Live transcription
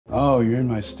Oh, you're in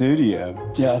my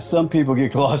studio. Yeah, some people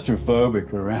get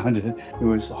claustrophobic around it. It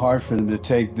was hard for them to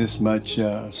take this much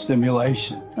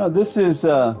stimulation. Oh, this is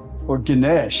for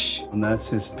Ganesh, and that's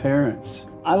his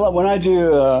parents. When I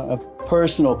do a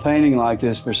personal painting like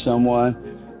this for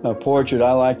someone, a portrait,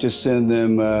 I like to send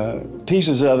them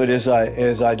pieces of it as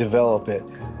I develop it.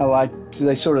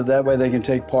 That way they can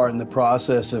take part in the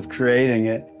process of creating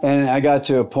it. And I got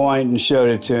to a point and showed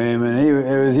it to him,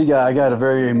 and I got a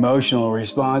very emotional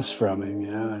response from him,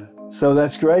 you know. So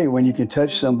that's great when you can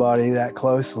touch somebody that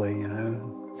closely, you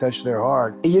know, touch their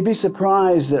heart. You'd be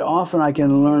surprised that often I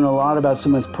can learn a lot about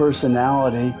someone's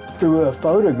personality through a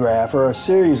photograph or a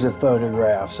series of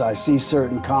photographs. I see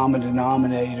certain common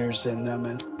denominators in them,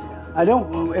 and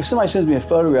if somebody sends me a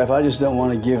photograph, I just don't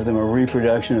want to give them a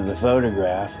reproduction of the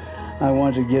photograph. I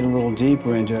want to get a little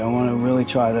deeper into it. I want to really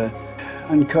try to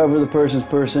uncover the person's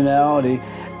personality.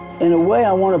 In a way,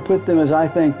 I want to put them as I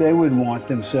think they would want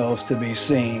themselves to be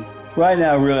seen. Right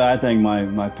now, really, I think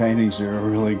my paintings are a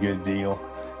really good deal.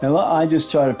 And I just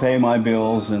try to pay my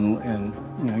bills and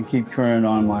you know, keep current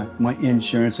on my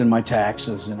insurance and my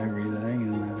taxes and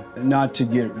everything. And not to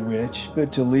get rich,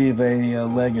 but to leave a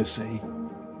legacy.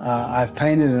 I've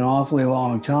painted an awfully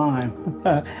long time.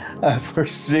 For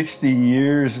 60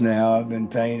 years now I've been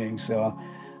painting, so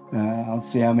I'll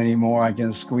see how many more I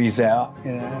can squeeze out,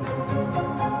 you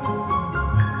know.